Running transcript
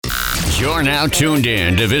You're now tuned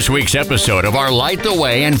in to this week's episode of our Light the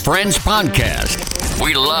Way and Friends podcast.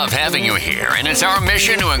 We love having you here, and it's our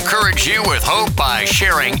mission to encourage you with hope by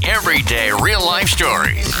sharing everyday real-life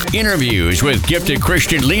stories, interviews with gifted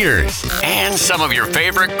Christian leaders, and some of your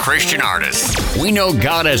favorite Christian artists. We know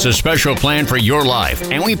God has a special plan for your life,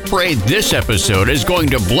 and we pray this episode is going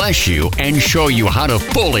to bless you and show you how to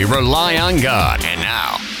fully rely on God. And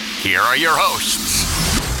now, here are your hosts.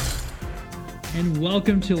 And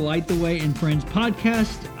welcome to Light the Way and Friends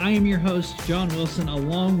podcast. I am your host, John Wilson,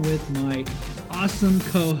 along with my awesome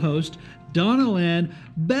co-host, Donna Lynn,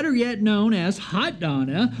 better yet known as Hot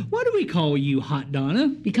Donna. Why do we call you Hot Donna?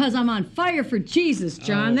 Because I'm on fire for Jesus,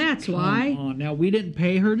 John. That's why. On. Now, we didn't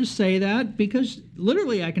pay her to say that because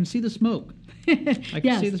literally I can see the smoke. I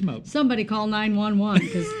can see the smoke. Somebody call 911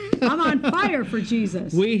 because I'm on fire for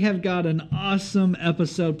Jesus. We have got an awesome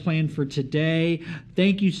episode planned for today.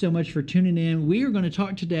 Thank you so much for tuning in. We are going to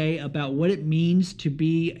talk today about what it means to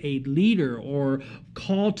be a leader or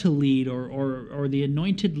called to lead or the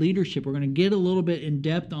anointed leadership. We're going to get a little bit in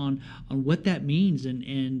depth on what that means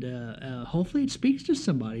and hopefully it speaks to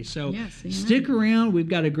somebody. So stick around. We've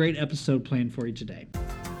got a great episode planned for you today.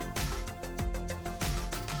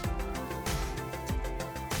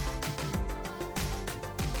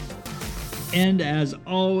 And as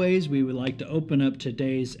always, we would like to open up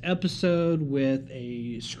today's episode with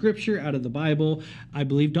a scripture out of the Bible. I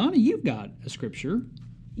believe, Donna, you've got a scripture.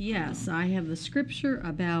 Yes, I have the scripture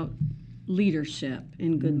about leadership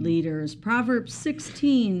and good leaders. Proverbs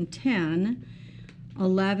 16:10,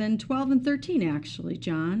 11, 12, and 13, actually,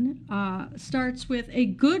 John, starts with, a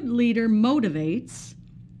good leader motivates,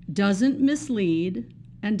 doesn't mislead,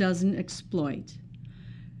 and doesn't exploit.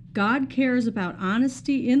 God cares about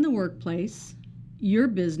honesty in the workplace. Your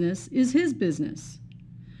business is his business.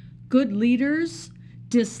 Good leaders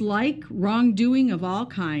dislike wrongdoing of all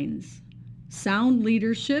kinds. Sound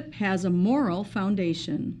leadership has a moral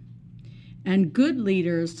foundation. And good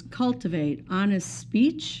leaders cultivate honest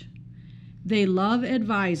speech. They love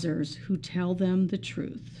advisors who tell them the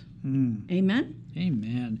truth. Amen?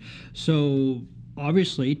 Amen. So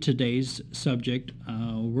obviously, today's subject,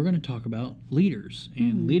 we're going to talk about leaders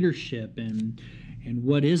and leadership and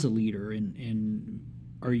what is a leader and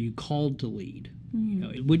are you called to lead? You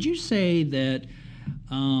know, would you say that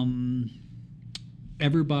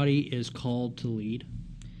everybody is called to lead?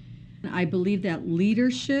 I believe that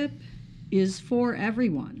leadership is for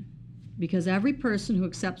everyone because every person who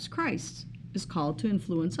accepts Christ is called to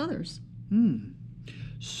influence others.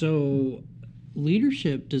 So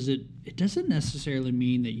leadership, it doesn't necessarily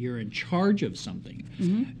mean that you're in charge of something,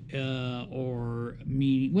 or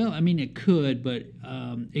mean. Well, I mean it could, but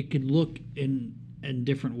it could look in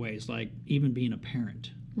different ways. Like even being a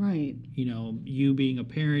parent, right? You know, you being a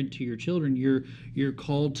parent to your children, you're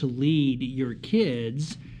called to lead your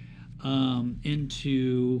kids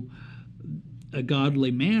into a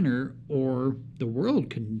godly manner, or the world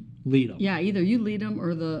can lead them. Yeah, either you lead them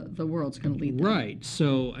or the world's going to lead them. Right.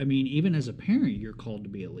 So, I mean, even as a parent, you're called to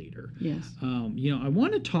be a leader. Yes. You know, I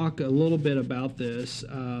want to talk a little bit about this,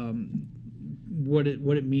 what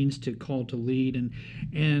it means to call to lead,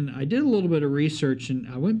 and I did a little bit of research, and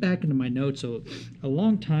I went back into my notes. So, a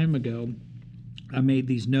long time ago, I made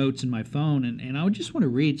these notes in my phone, and I just want to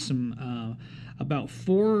read some about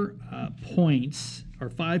 4 points or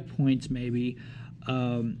 5 points maybe.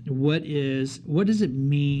 What does it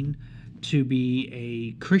mean to be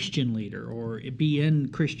a Christian leader, or be in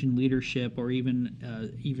Christian leadership, or even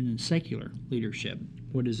in secular leadership?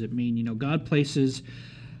 What does it mean? You know, God places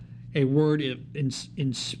a word in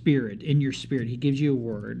spirit, in your spirit. He gives you a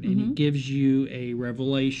word, and he gives you a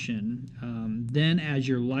revelation. Then as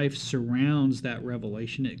your life surrounds that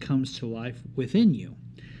revelation, it comes to life within you.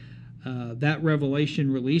 That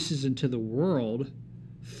revelation releases into the world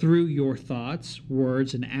through your thoughts,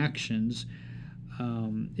 words, and actions,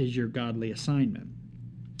 is your godly assignment.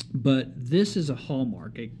 But this is a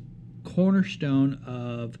hallmark, a cornerstone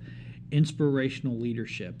of inspirational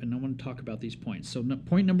leadership. And I want to talk about these points. So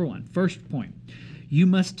point number 1, first point, you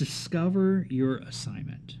must discover your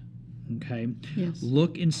assignment. Okay? Yes.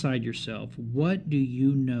 Look inside yourself. What do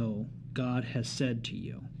you know God has said to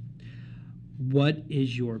you? What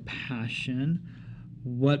is your passion?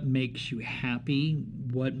 What makes you happy?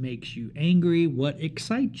 What makes you angry? What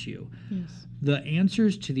excites you? Yes. The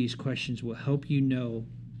answers to these questions will help you know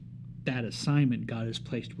that assignment God has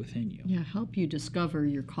placed within you. Yeah, help you discover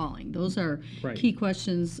your calling. Those are key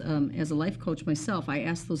questions. As a life coach myself, I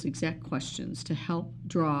ask those exact questions to help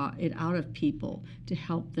draw it out of people, to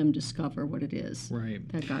help them discover what it is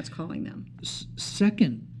that God's calling them.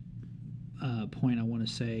 Second point I want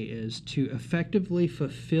to say is to effectively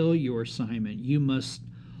fulfill your assignment, you must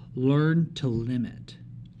learn to limit.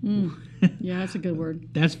 Yeah, that's a good word.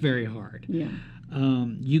 That's very hard. Yeah.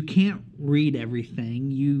 You can't read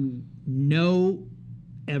everything. You know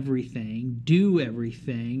everything, do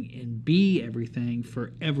everything, and be everything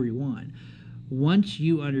for everyone. Once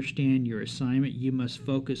you understand your assignment, you must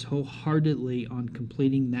focus wholeheartedly on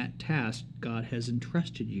completing that task God has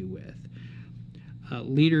entrusted you with.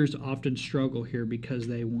 Leaders often struggle here because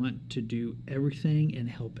they want to do everything and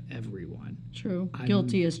help everyone. True.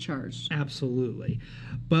 Guilty as charged. Absolutely.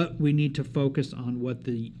 But we need to focus on what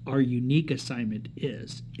our unique assignment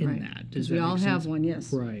is in that. Does that we all make have sense? one,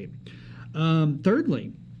 yes. Right.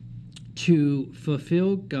 Thirdly, to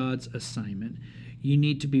fulfill God's assignment, you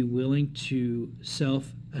need to be willing to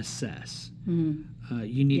self-assess. You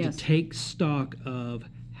need to take stock of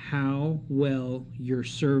how well you're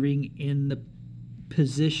serving in the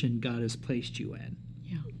position God has placed you in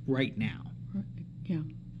right now. Yeah,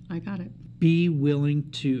 I got it. Be willing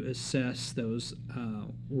to assess those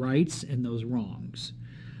rights and those wrongs.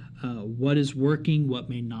 What is working, what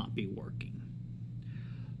may not be working.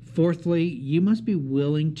 Fourthly, you must be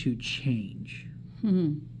willing to change.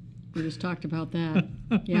 We just talked about that.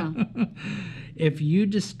 Yeah. If you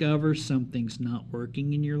discover something's not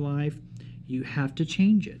working in your life, you have to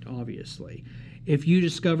change it, obviously. If you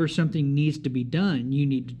discover something needs to be done, you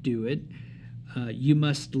need to do it. You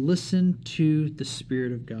must listen to the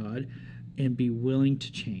Spirit of God and be willing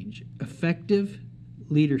to change. Effective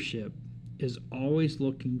leadership is always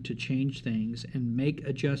looking to change things and make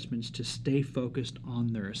adjustments to stay focused on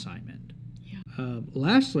their assignment.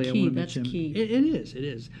 Lastly, I want to mention it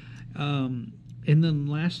is. And then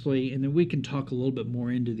lastly, and then we can talk a little bit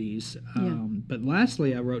more into these, but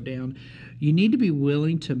lastly, I wrote down, you need to be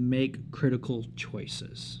willing to make critical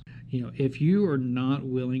choices. If you are not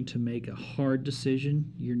willing to make a hard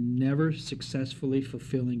decision, you're never successfully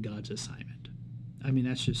fulfilling God's assignment. I mean,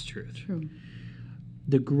 that's just truth. True.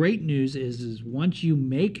 The great news is once you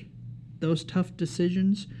make those tough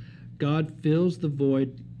decisions, God fills the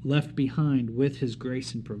void left behind with His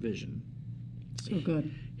grace and provision. So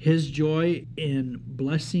good. His joy and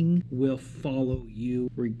blessing will follow you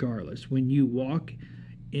regardless when you walk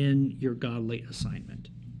in your godly assignment.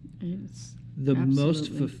 It's the most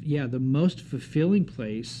fulfilling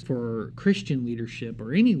place for Christian leadership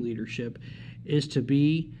or any leadership is to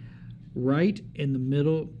be right in the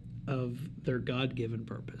middle of their God-given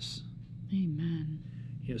purpose. Amen.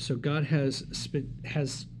 So God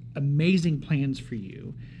has amazing plans for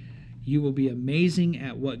you. You will be amazing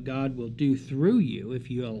at what God will do through you if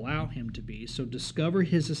you allow Him to be. So discover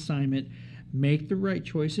His assignment, make the right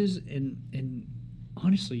choices, and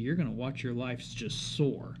honestly, you're going to watch your life just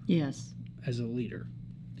soar. Yes. As a leader.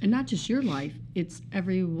 And not just your life, it's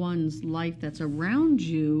everyone's life that's around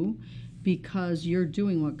you because you're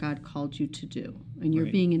doing what God called you to do. And you're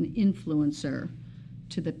being an influencer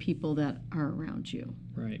to the people that are around you.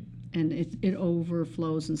 Right. And it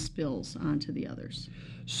overflows and spills onto the others.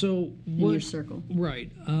 So in your circle.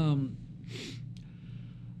 Right.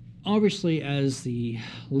 Obviously, as the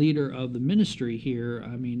leader of the ministry here,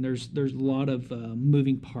 I mean, there's a lot of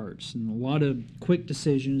moving parts and a lot of quick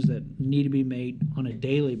decisions that need to be made on a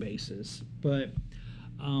daily basis. But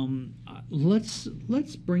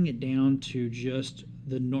let's bring it down to just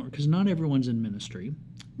the norm, because not everyone's in ministry.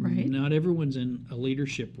 Right. Not everyone's in a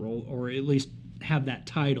leadership role, or at least have that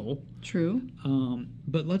title. True.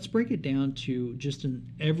 But let's break it down to just an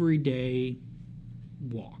everyday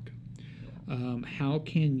walk. How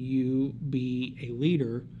can you be a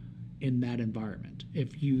leader in that environment?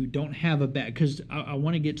 If you don't have because I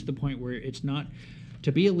want to get to the point where it's not,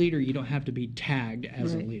 to be a leader, you don't have to be tagged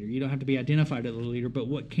as a leader. You don't have to be identified as a leader, but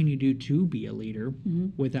what can you do to be a leader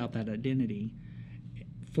without that identity,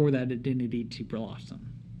 for that identity to blossom?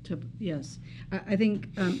 Yes. I think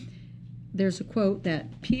there's a quote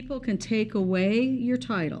that people can take away your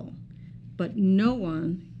title, but no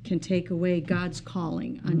one can take away God's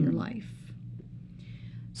calling on your life.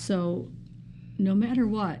 So no matter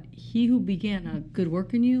what, He who began a good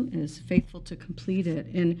work in you is faithful to complete it.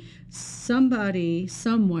 And somebody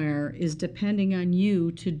somewhere is depending on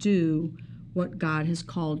you to do what God has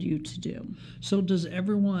called you to do. So does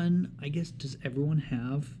everyone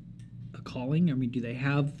have a calling? I mean, do they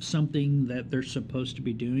have something that they're supposed to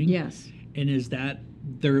be doing? Yes. And is that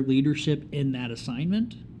their leadership in that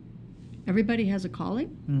assignment? Everybody has a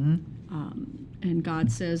calling. And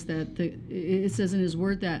God says that it says in His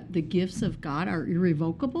Word that the gifts of God are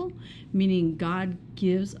irrevocable, meaning God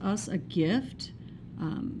gives us a gift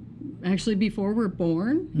actually before we're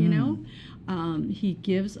born, you know. He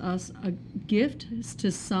gives us a gift.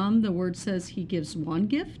 To some, the word says he gives one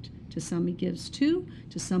gift. To some, he gives two.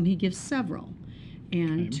 To some, he gives several.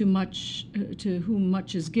 And to whom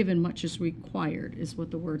much is given, much is required, is what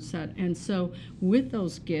the word said. And so with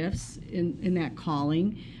those gifts in that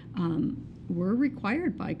calling, we're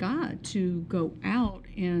required by God to go out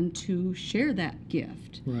and to share that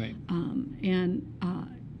gift. Right.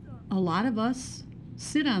 A lot of us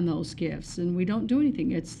sit on those gifts and we don't do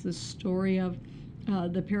anything. It's the story of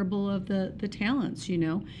the parable of the talents,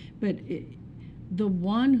 But the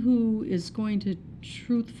one who is going to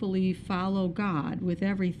truthfully follow God with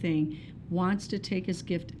everything wants to take his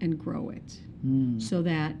gift and grow it so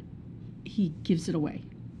that he gives it away.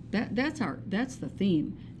 That's the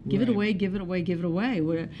theme. Give it away, give it away, give it away.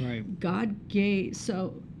 Right. God gave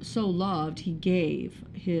so loved, he gave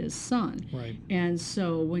his son. Right. And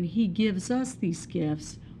so when he gives us these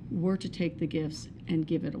gifts, we're to take the gifts and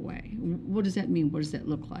give it away. What does that mean? What does that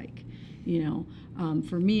look like?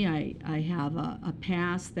 For me, I have a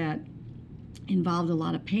past that involved a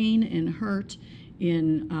lot of pain and hurt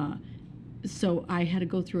so I had to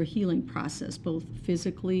go through a healing process, both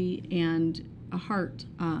physically and a heart,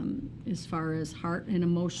 as far as heart and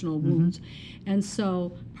emotional wounds. And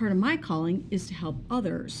so part of my calling is to help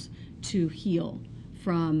others to heal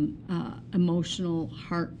from emotional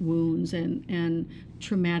heart wounds and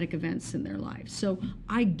traumatic events in their lives. So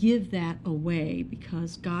I give that away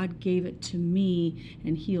because God gave it to me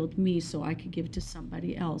and healed me so I could give it to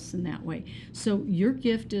somebody else in that way. So your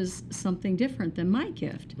gift is something different than my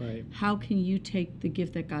gift. Right. How can you take the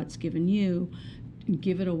gift that God's given you and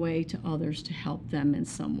give it away to others to help them in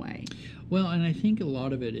some way? Well, and I think a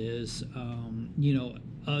lot of it is,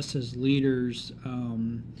 us as leaders,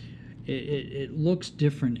 it looks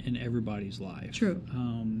different in everybody's life. True.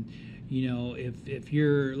 If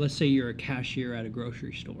you're, let's say you're a cashier at a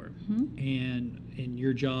grocery store, and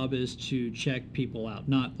your job is to check people out,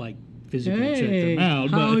 not like physically check them out.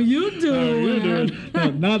 How you doing? No,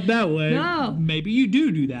 not that way. No. Maybe you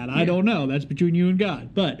do that. I don't know. That's between you and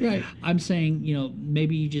God. But right. I'm saying,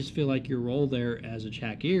 maybe you just feel like your role there as a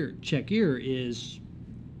checker is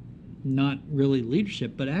not really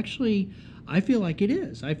leadership, but actually I feel like it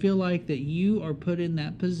is. I feel like that you are put in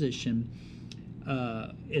that position.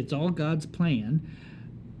 It's all God's plan.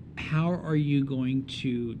 How are you going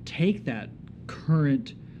to take that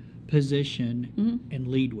current position and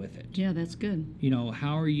lead with it? Yeah, that's good.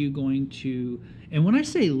 How are you going to? And when I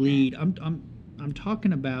say lead, I'm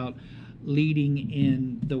talking about leading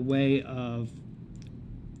in the way of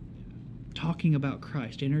talking about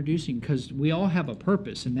Christ, introducing, because we all have a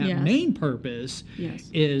purpose, and that main purpose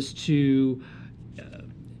is to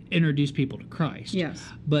introduce people to Christ. Yes.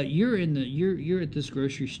 But you're at this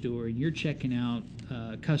grocery store and you're checking out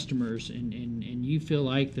customers, and you feel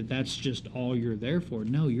like that's just all you're there for.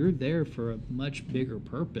 No, you're there for a much bigger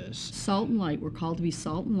purpose. Salt and light. We're called to be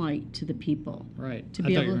salt and light to the people. Right. To I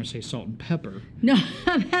be thought able you were going to say salt and pepper. No,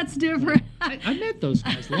 that's different. I met those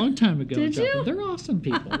guys a long time ago. Did you? They're awesome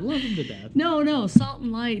people. I love them to death. No. Salt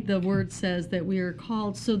and light, the word says that we are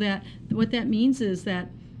called, so that what that means is that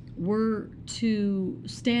we're to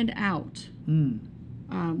stand out.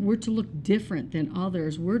 We're to look different than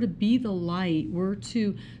others. We're to be the light.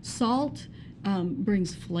 Salt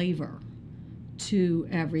brings flavor to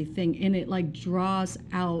everything, and it draws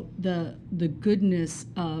out the goodness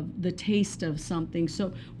of the taste of something.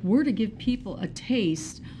 So we're to give people a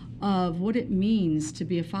taste of what it means to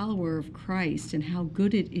be a follower of Christ and how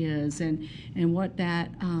good it is, and what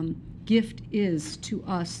that gift is to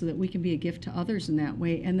us, so that we can be a gift to others in that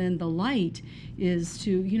way. And then the light is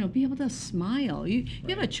to be able to smile. You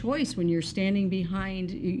have a choice when you're standing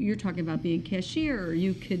behind. You're talking about being cashier, or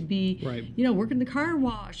you could be working the car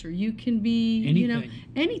wash, or you can be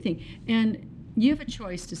anything, and you have a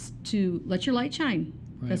choice to let your light shine.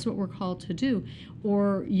 Right. That's what we're called to do.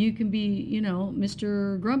 Or you can be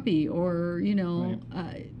Mr. Grumpy, or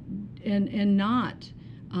and not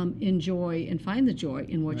enjoy and find the joy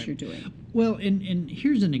in what you're doing. Well, and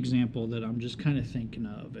here's an example that I'm just kind of thinking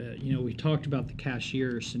of. We talked about the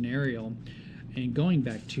cashier scenario, and going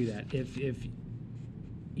back to that, if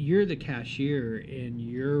you're the cashier and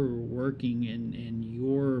you're working and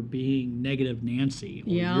you're being negative Nancy,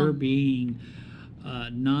 or you're being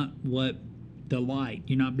not what the light,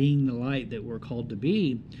 you're not being the light that we're called to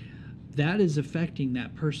be, that is affecting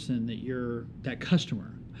that person, that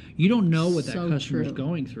customer. You don't know what that customer is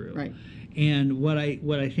going through. Right. And what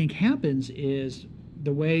I think happens is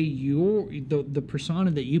the way the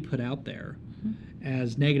persona that you put out there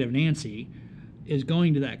as negative Nancy is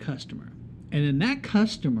going to that customer. And then that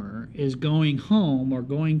customer is going home or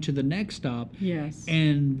going to the next stop. Yes.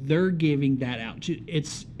 And they're giving that out to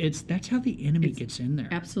it's that's how the enemy gets in there.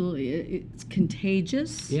 Absolutely. It's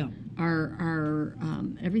contagious. Yeah. Our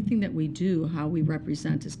everything that we do, how we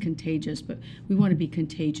represent, is contagious, but we want to be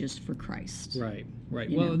contagious for Christ. Right.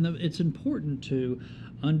 You Well, know. and it's important to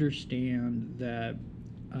understand that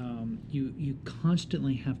you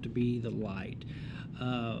constantly have to be the light,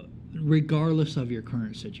 regardless of your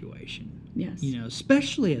current situation. Yes.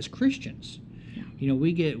 Especially as Christians. Yeah.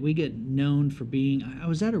 We get known for being. I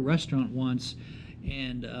was at a restaurant once,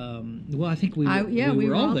 and I think we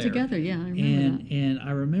were all there together. Yeah, I remember that. And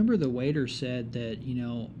I remember the waiter said that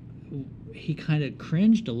he kind of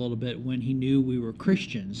cringed a little bit when he knew we were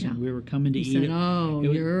Christians and we were coming to He eat. said, "Oh,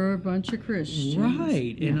 you're a bunch of Christians."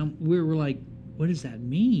 Right, Yeah. and we were like, "What does that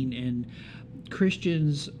mean?" And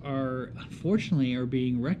Christians unfortunately are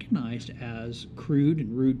being recognized as crude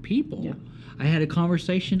and rude people. Yeah. I had a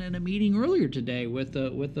conversation in a meeting earlier today with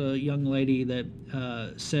a young lady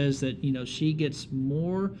that says that she gets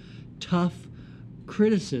more tough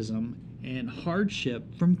criticism and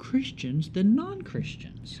hardship from Christians than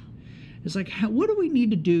non-Christians. It's like, what do we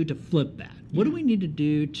need to do to flip that? What do we need to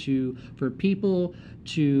do for people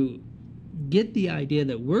to get the idea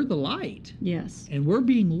that we're the light? Yes. And we're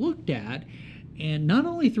being looked at, and not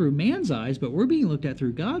only through man's eyes, but we're being looked at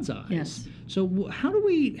through God's eyes. Yes. So how do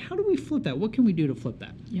we flip that? What can we do to flip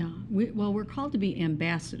that? Yeah. We're called to be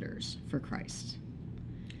ambassadors for Christ.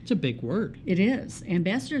 It's a big word. It is.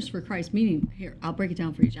 Ambassadors for Christ, meaning, here, I'll break it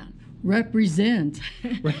down for you, John. Represent.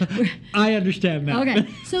 I understand that. Okay,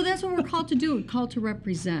 so that's what we're called to do. We're called to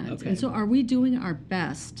represent. Okay. And so are we doing our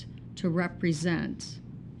best to represent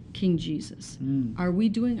King Jesus? Are we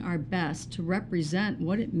doing our best to represent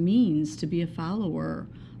what it means to be a follower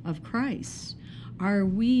of Christ? Are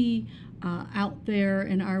we out there,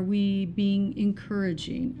 and are we being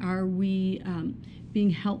encouraging? Are we being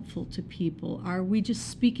helpful to people? Are we just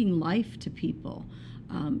speaking life to people?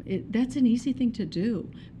 That's an easy thing to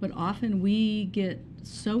do, but often we get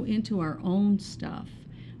so into our own stuff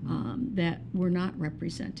that we're not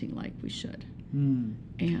representing like we should.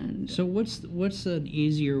 And So what's an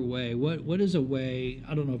easier way? What is a way?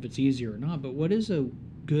 I don't know if it's easier or not, but what is a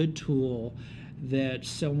good tool that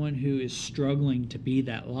someone who is struggling to be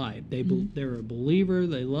that light? They're a believer,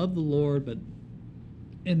 they love the Lord, but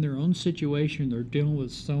in their own situation, they're dealing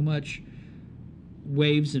with so much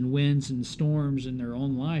waves and winds and storms in their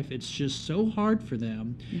own life. It's just so hard for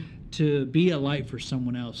them to be a light for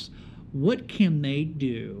someone else. What can they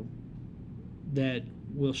do that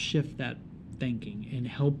will shift that thinking and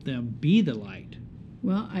help them be the light?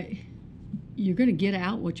 well, you're going to get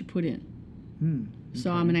out what you put in.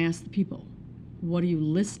 So I'm going to ask the people, what are you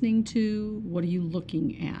listening to? What are you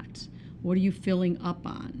looking at? What are you filling up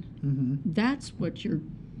on? That's what you're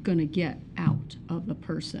going to get out of a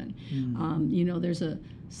person. There's a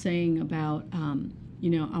saying about,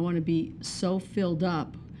 I want to be so filled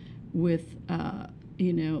up with,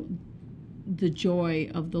 the joy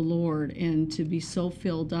of the Lord, and to be so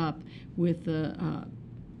filled up with the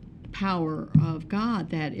power of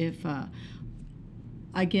God that if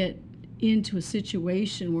I get into a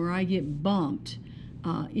situation where I get bumped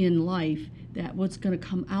in life, that what's going to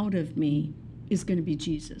come out of me is going to be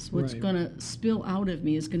Jesus. What's going to spill out of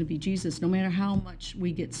me is going to be Jesus. No matter how much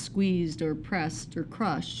we get squeezed or pressed or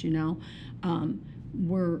crushed,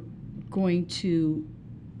 we're going to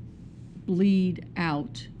bleed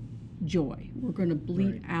out joy. We're going to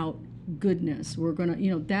bleed out goodness. We're going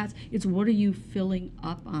to, it's what are you filling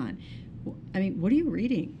up on? I mean, what are you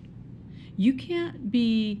reading? You can't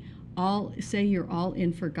be say you're all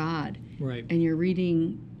in for God, and you're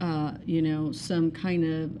reading, some kind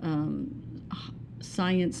of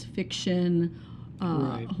science fiction,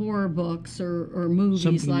 horror books or movies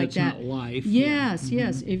Something like that's that. not life. Yes,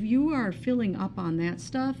 yes. If you are filling up on that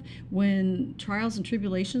stuff, when trials and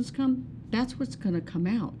tribulations come, that's what's going to come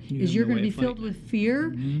out. You're going to be filled with fear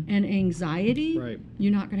and anxiety.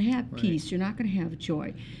 You're not going to have peace. You're not going to have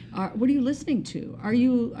joy. What are you listening to? Do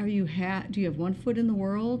you have one foot in the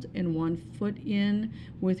world and one foot in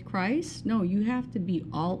with Christ? No, you have to be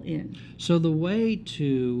all in. So the way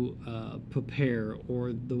to prepare,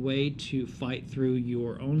 or the way to fight through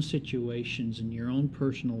your own situations in your own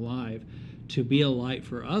personal life to be a light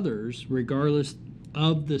for others, regardless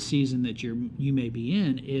of the season that you may be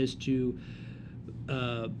in, is to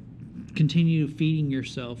continue feeding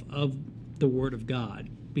yourself of the Word of God,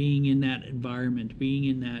 being in that environment, being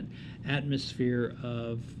in that atmosphere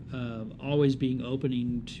of always being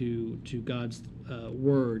opening to God's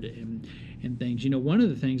Word and things. One of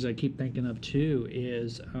the things I keep thinking of too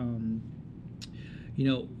is,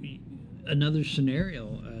 another scenario,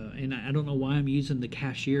 and I don't know why I'm using the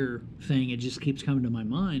cashier thing. It just keeps coming to my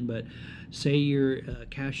mind. But say you're a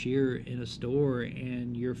cashier in a store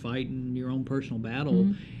and you're fighting your own personal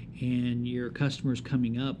battle, and your customer's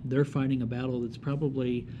coming up. They're fighting a battle that's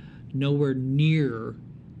probably nowhere near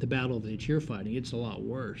the battle that you're fighting. It's a lot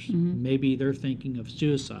worse. Maybe they're thinking of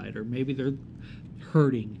suicide, or maybe they're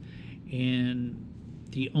hurting, and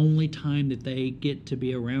the only time that they get to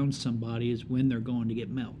be around somebody is when they're going to get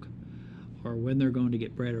milk, or when they're going to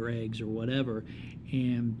get bread or eggs or whatever,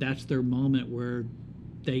 and that's their moment where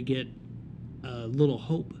they get a little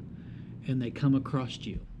hope and they come across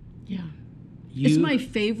you. Yeah. It's my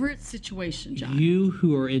favorite situation, John. You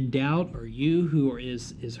who are in doubt, or you who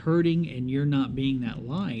is hurting, and you're not being that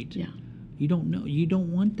light. Yeah. You don't know. You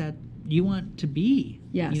don't want that. You want to be.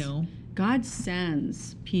 Yes. You know. God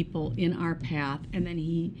sends people in our path, and then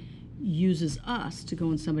He uses us to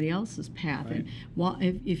go in somebody else's path. Right.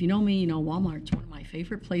 And if you know me, you know Walmart's one of my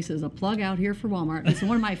favorite places. A plug out here for Walmart. It's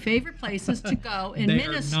one of my favorite places to go and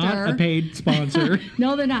minister. They are not a paid sponsor.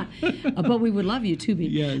 No, they're not. But we would love you to be.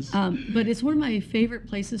 Yes. But it's one of my favorite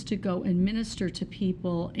places to go and minister to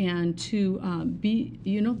people, and to be,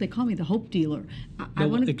 they call me the hope dealer.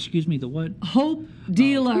 Excuse me, the what? Hope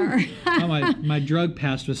dealer. Oh, my drug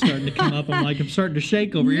past was starting to come up. I'm starting to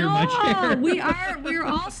shake over here in my chair. We're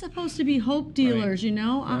all supposed to be hope dealers, Right.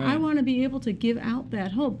 I want to be able to give out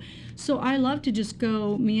that hope. So I love to just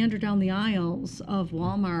go meander down the aisles of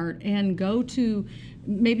Walmart and go to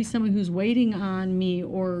maybe someone who's waiting on me,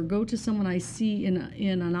 or go to someone I see in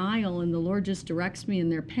an aisle, and the Lord just directs me in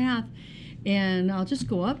their path. And I'll just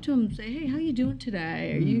go up to them and say, "Hey, how you doing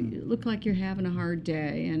today? You look like you're having a hard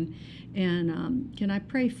day, and can I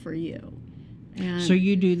pray for you?" And so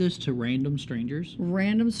you do this to random strangers?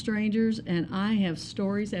 Random strangers, and I have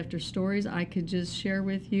stories after stories I could just share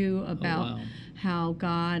with you about how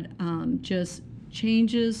God just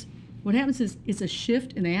changes. What happens is it's a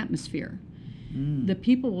shift in the atmosphere. The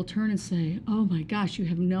people will turn and say, "Oh my gosh, you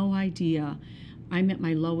have no idea. I'm at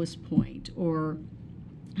my lowest point," or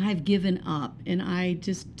 "I've given up and I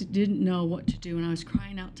just didn't know what to do, and I was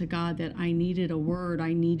crying out to God that I needed a word,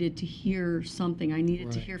 I needed to hear something, I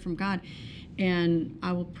needed to hear from God." And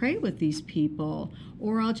I will pray with these people,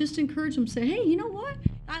 or I'll just encourage them, say, "Hey, you know what?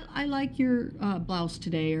 I like your blouse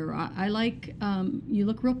today," or I like, you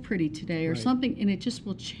look real pretty today," or something, and it just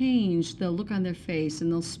will change the look on their face,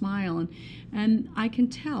 and they'll smile, and I can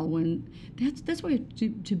tell when that's what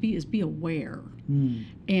to be is be aware.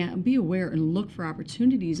 And be aware and look for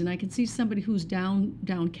opportunities. And I can see somebody who's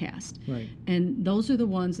downcast. Right. And those are the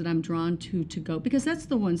ones that I'm drawn to go, because that's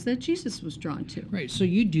the ones that Jesus was drawn to. Right. So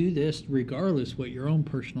you do this regardless what your own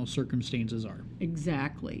personal circumstances are.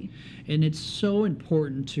 Exactly. And it's so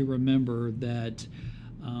important to remember that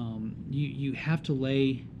you have to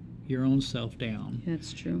lay your own self down.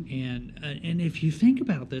 That's true. And if you think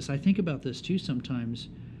about this, I think about this too sometimes,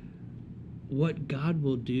 what God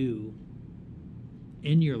will do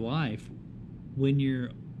in your life when you're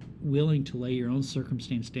willing to lay your own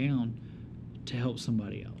circumstance down to help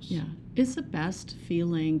somebody else. Yeah. It's the best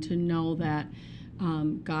feeling to know that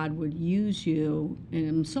God would use you, and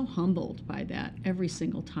I'm so humbled by that every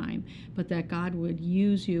single time, but that God would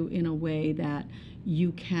use you in a way that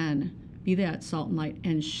you can be that salt and light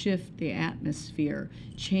and shift the atmosphere,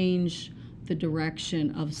 change the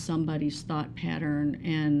direction of somebody's thought pattern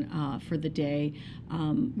and for the day.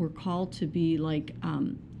 We're called to be like,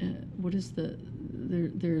 what is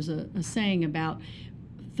there's a saying about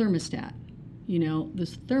thermostat.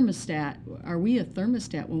 This thermostat, are we a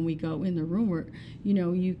thermostat when we go in the room where,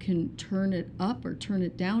 you can turn it up or turn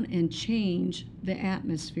it down and change the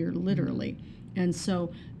atmosphere literally. And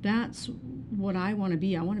so that's what I want to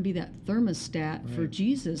be. I want to be that thermostat for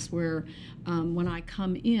Jesus, where when I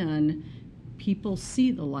come in, people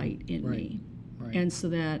see the light in me. Right. And so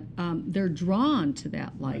that they're drawn to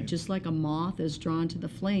that light, just like a moth is drawn to the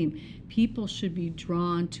flame. People should be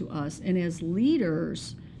drawn to us. And as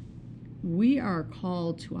leaders, we are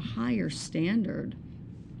called to a higher standard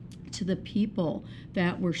to the people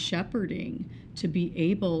that we're shepherding, to be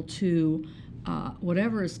able to,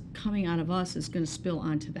 whatever is coming out of us is going to spill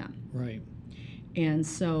onto them. Right. And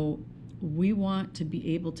so we want to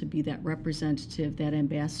be able to be that representative, that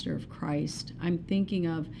ambassador of Christ. I'm thinking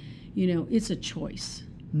of, it's a choice.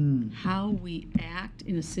 How we act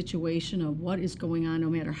in a situation of what is going on, no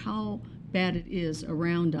matter how bad it is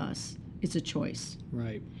around us, it's a choice.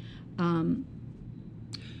 Right. Do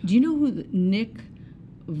you know who Nick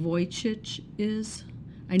Vujicic is?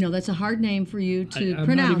 I know that's a hard name for you to I'm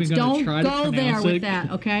pronounce. not even gonna Don't try to go there pronounce with it.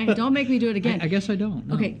 that, okay? Don't make me do it again. I guess I don't.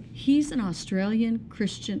 No. Okay, he's an Australian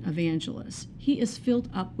Christian evangelist. He is filled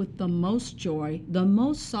up with the most joy, the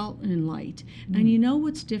most salt and light. And you know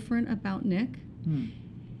what's different about Nick?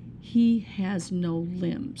 He has no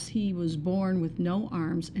limbs. He was born with no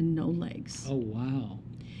arms and no legs. Oh, wow.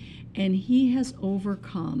 And he has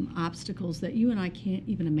overcome obstacles that you and I can't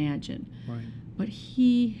even imagine. Right. But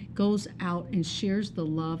he goes out and shares the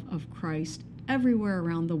love of Christ everywhere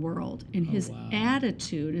around the world. And his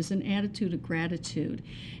attitude is an attitude of gratitude,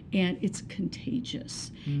 and it's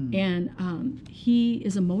contagious. And he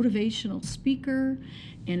is a motivational speaker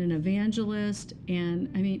and an evangelist. And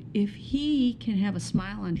I mean, if he can have a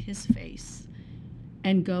smile on his face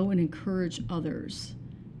and go and encourage others,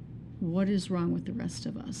 what is wrong with the rest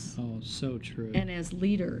of us? Oh, so true. And as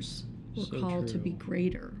leaders, we're So called to true. be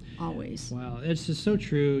greater always. Wow, it's just so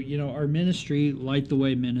true. You know, our ministry, Light the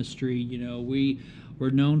Way ministry, you know, we're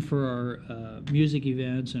known for our music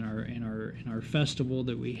events and our festival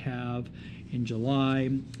that we have in July,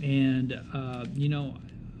 and you know,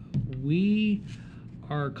 we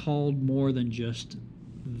are called more than just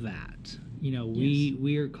that. You know,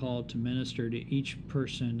 we are called to minister to each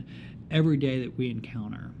person every day that we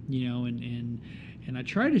encounter. You know, and I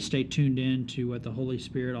try to stay tuned in to what the Holy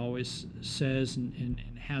Spirit always says and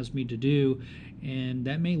has me to do, and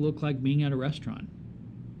that may look like being at a restaurant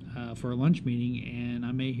for a lunch meeting, and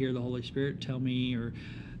I may hear the Holy Spirit tell me or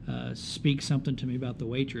speak something to me about the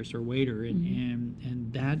waitress or waiter,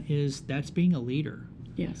 and that's being a leader.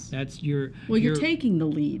 Yes. That's you're taking the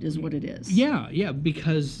lead is what it is. Yeah,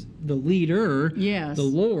 because the leader, Yes. the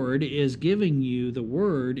Lord, is giving you the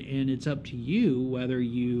word, and it's up to you whether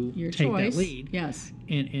you Your take choice. that lead Yes.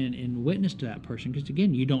 and witness to that person, because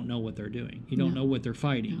again, you don't know what they're doing. You don't know what they're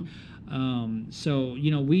fighting. So,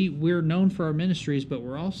 you know, we're known for our ministries, but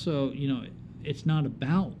we're also, you know, it's not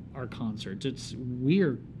about our concerts.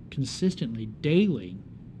 We're consistently, daily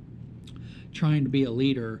trying to be a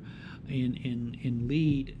leader and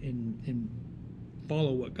lead and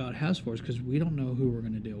follow what God has for us, because we don't know who we're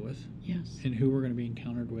going to deal with. Yes. And who we're going to be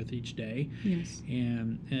encountered with each day. Yes.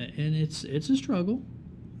 And it's a struggle.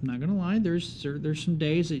 I'm not going to lie. There's some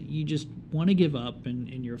days that you just want to give up,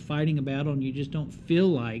 and you're fighting a battle, and you just don't feel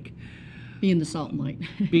like Being the salt and light.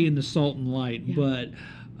 being the salt and light. Yeah. But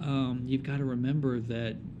you've got to remember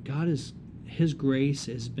that His grace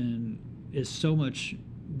is so much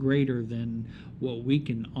greater than what we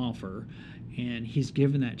can offer, and He's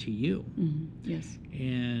given that to you. Yes.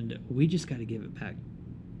 And we just got to give it back.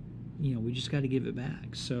 You know, we just got to give it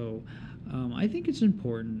back. So I think it's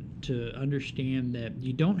important to understand that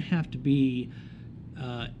you don't have to be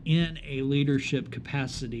in a leadership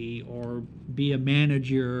capacity or be a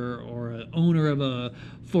manager or an owner of a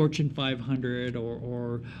Fortune 500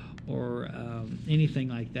 or anything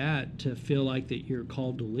like that to feel like that you're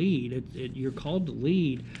called to lead. You're called to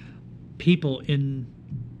lead people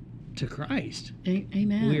to Christ.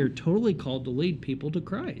 Amen. We are totally called to lead people to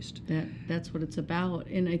Christ. That's what it's about.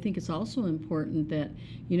 And I think it's also important that,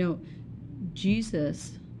 you know,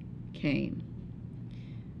 Jesus came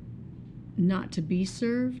not to be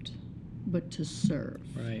served, but to serve.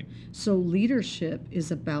 Right. So leadership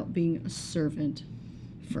is about being a servant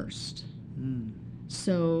first.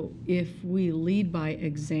 So if we lead by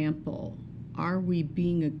example, are we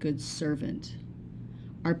being a good servant?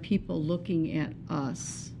 Are people looking at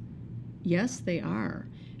us? Yes, they are.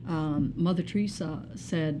 Mother Teresa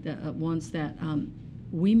said once that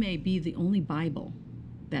we may be the only Bible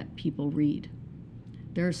that people read.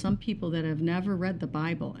 There are some people that have never read the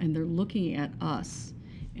Bible, and they're looking at us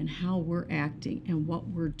and how we're acting and what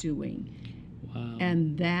we're doing. Wow.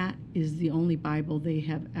 And that is the only Bible they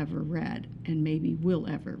have ever read and maybe will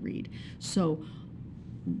ever read. So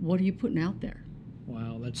what are you putting out there?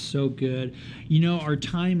 Wow, that's so good. You know, our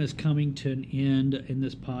time is coming to an end in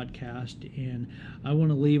this podcast, and I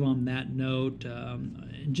want to leave on that note.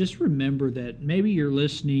 And just remember that maybe you're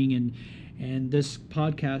listening and this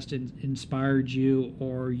podcast inspired you,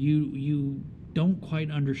 or you don't quite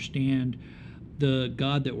understand the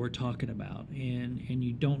God that we're talking about, and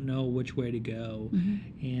you don't know which way to go,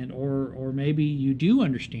 and or maybe you do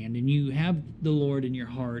understand and you have the Lord in your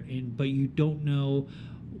heart, but you don't know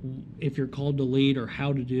if you're called to lead or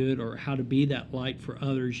how to do it or how to be that light for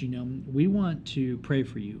others. You know, we want to pray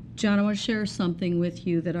for you. John, I want to share something with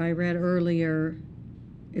you that I read earlier.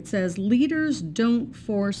 It says, leaders don't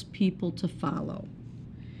force people to follow.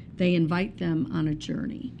 They invite them on a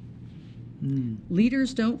journey.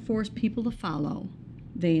 Leaders don't force people to follow.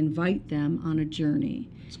 They invite them on a journey.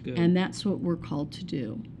 That's good. And that's what we're called to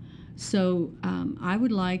do. So I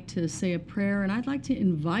would like to say a prayer, and I'd like to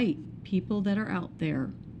invite people that are out there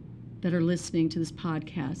that are listening to this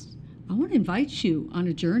podcast. I want to invite you on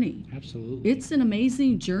a journey. Absolutely. It's an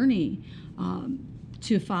amazing journey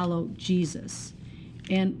to follow Jesus.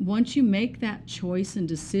 And once you make that choice and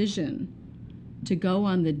decision to go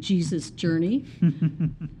on the Jesus journey,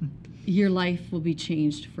 your life will be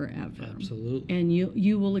changed forever. Absolutely. And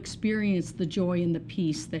you will experience the joy and the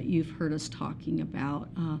peace that you've heard us talking about.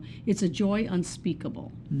 It's a joy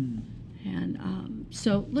unspeakable. And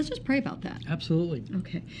so let's just pray about that. Absolutely.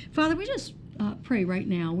 Okay. Father, we just pray right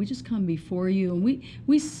now. We just come before you, and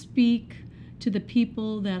we speak to the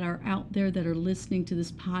people that are out there that are listening to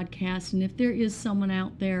this podcast. And if there is someone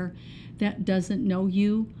out there that doesn't know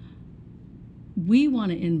you, we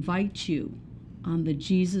want to invite you on the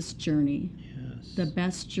Jesus journey, Yes. the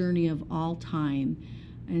best journey of all time.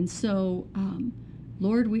 And so,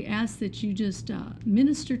 Lord, we ask that you just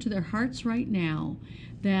minister to their hearts right now,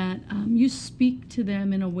 that you speak to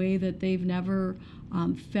them in a way that they've never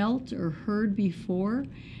felt or heard before,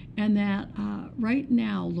 and that right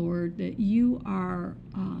now, Lord, that you are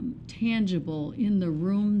tangible in the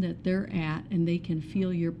room that they're at, and they can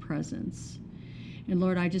feel your presence. And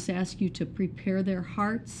Lord, I just ask you to prepare their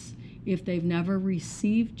hearts. If they've never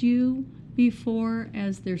received you before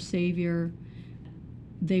as their Savior,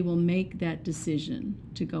 they will make that decision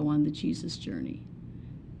to go on the Jesus journey.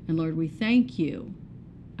 And Lord, we thank you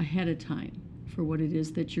ahead of time for what it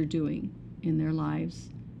is that you're doing in their lives.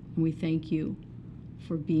 And we thank you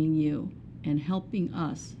for being you and helping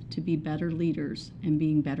us to be better leaders and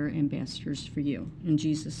being better ambassadors for you. In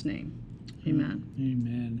Jesus' name, amen.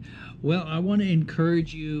 Amen. Well, I want to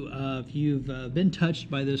encourage you, if you've been touched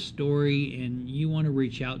by this story and you want to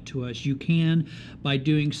reach out to us, you can by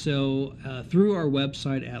doing so through our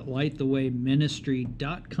website at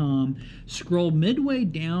lightthewayministry.com. Scroll midway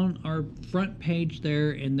down our front page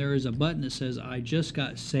there, and there is a button that says "I just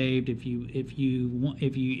got saved." If you've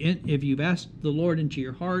asked the Lord into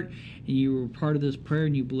your heart and you were part of this prayer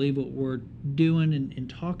and you believe what we're doing and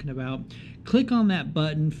talking about, click on that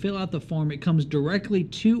button, fill out the form. It comes directly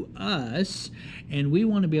to us, and we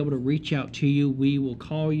want to be able to reach out to you. We will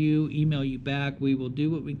call you, email you back. We will do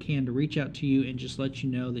what we can to reach out to you and just let you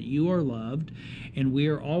know that you are loved, and we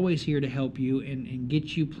are always here to help you and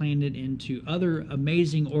get you planted into other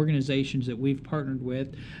amazing organizations that we've partnered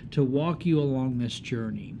with to walk you along this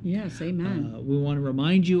journey. Yes, amen. We want to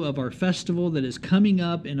remind you of our festival that is coming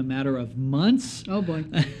up in a matter of months. Oh, boy.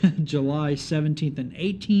 July 17th and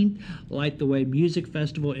 18th, Light the Way Music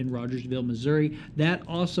Festival in Rogersville, Missouri. That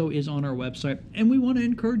also is on our website, and we want to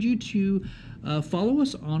encourage you to follow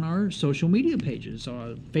us on our social media pages,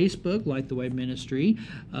 Facebook, Light the Way Ministry,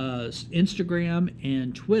 Instagram,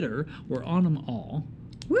 and Twitter. We're on them all.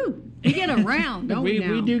 Woo! We get around, don't we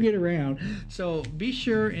now? We do get around. So be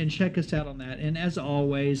sure and check us out on that. And as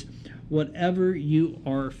always, whatever you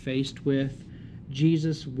are faced with,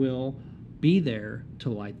 Jesus will be there to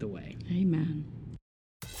light the way. Amen.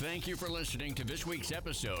 Thank you for listening to this week's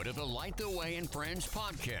episode of the Light the Way and Friends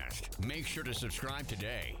podcast. Make sure to subscribe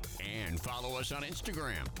today and follow us on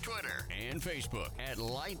Instagram, Twitter, and Facebook at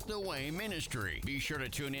Light the Way Ministry. Be sure to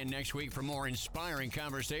tune in next week for more inspiring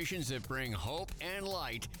conversations that bring hope and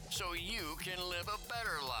light so you can live a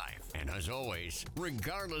better life. And as always,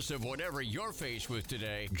 regardless of whatever you're faced with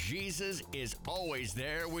today, Jesus is always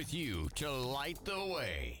there with you to light the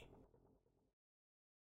way.